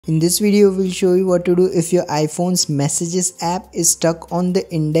In this video, we'll show you what to do if your iPhone's messages app is stuck on the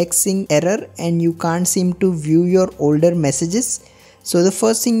indexing error and you can't seem to view your older messages. So the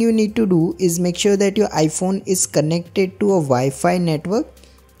first thing you need to do is make sure that your iPhone is connected to a Wi-Fi network.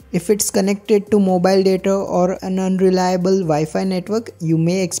 If it's connected to mobile data or an unreliable Wi-Fi network, you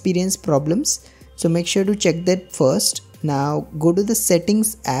may experience problems. So make sure to check that first. Now go to the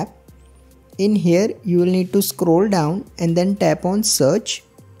settings app. In here, you will need to scroll down and then tap on search.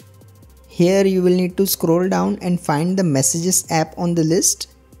 Here you will need to scroll down and find the messages app on the list.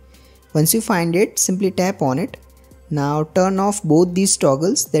 Once you find it, simply tap on it. Now turn off both these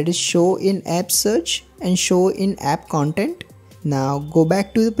toggles, that is show in app search and show in app content. Now go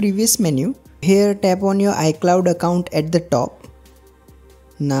back to the previous menu. Here tap on your iCloud account at the top.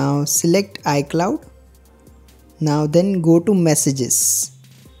 Now select iCloud. Now then go to messages.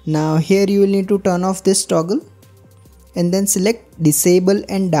 Now here you will need to turn off this toggle and then select disable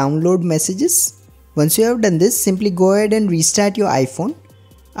and download messages. Once you have done this, simply go ahead and restart your iPhone.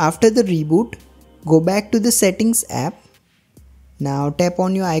 After the reboot, go back to the settings app. Now tap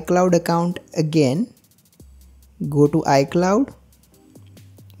on your iCloud account again. Go to iCloud,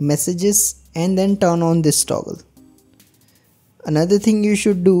 messages, and then turn on this toggle. Another thing you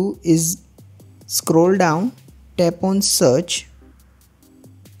should do is scroll down, tap on search,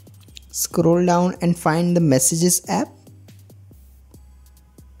 scroll down and find the messages app,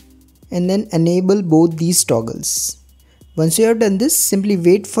 and then enable both these toggles. Once you have done this, simply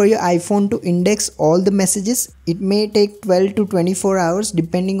wait for your iPhone to index all the messages. It may take 12 to 24 hours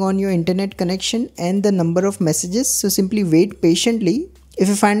depending on your internet connection and the number of messages. So simply wait patiently. If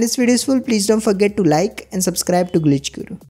you find this video useful, please don't forget to like and subscribe to Glitch Guru.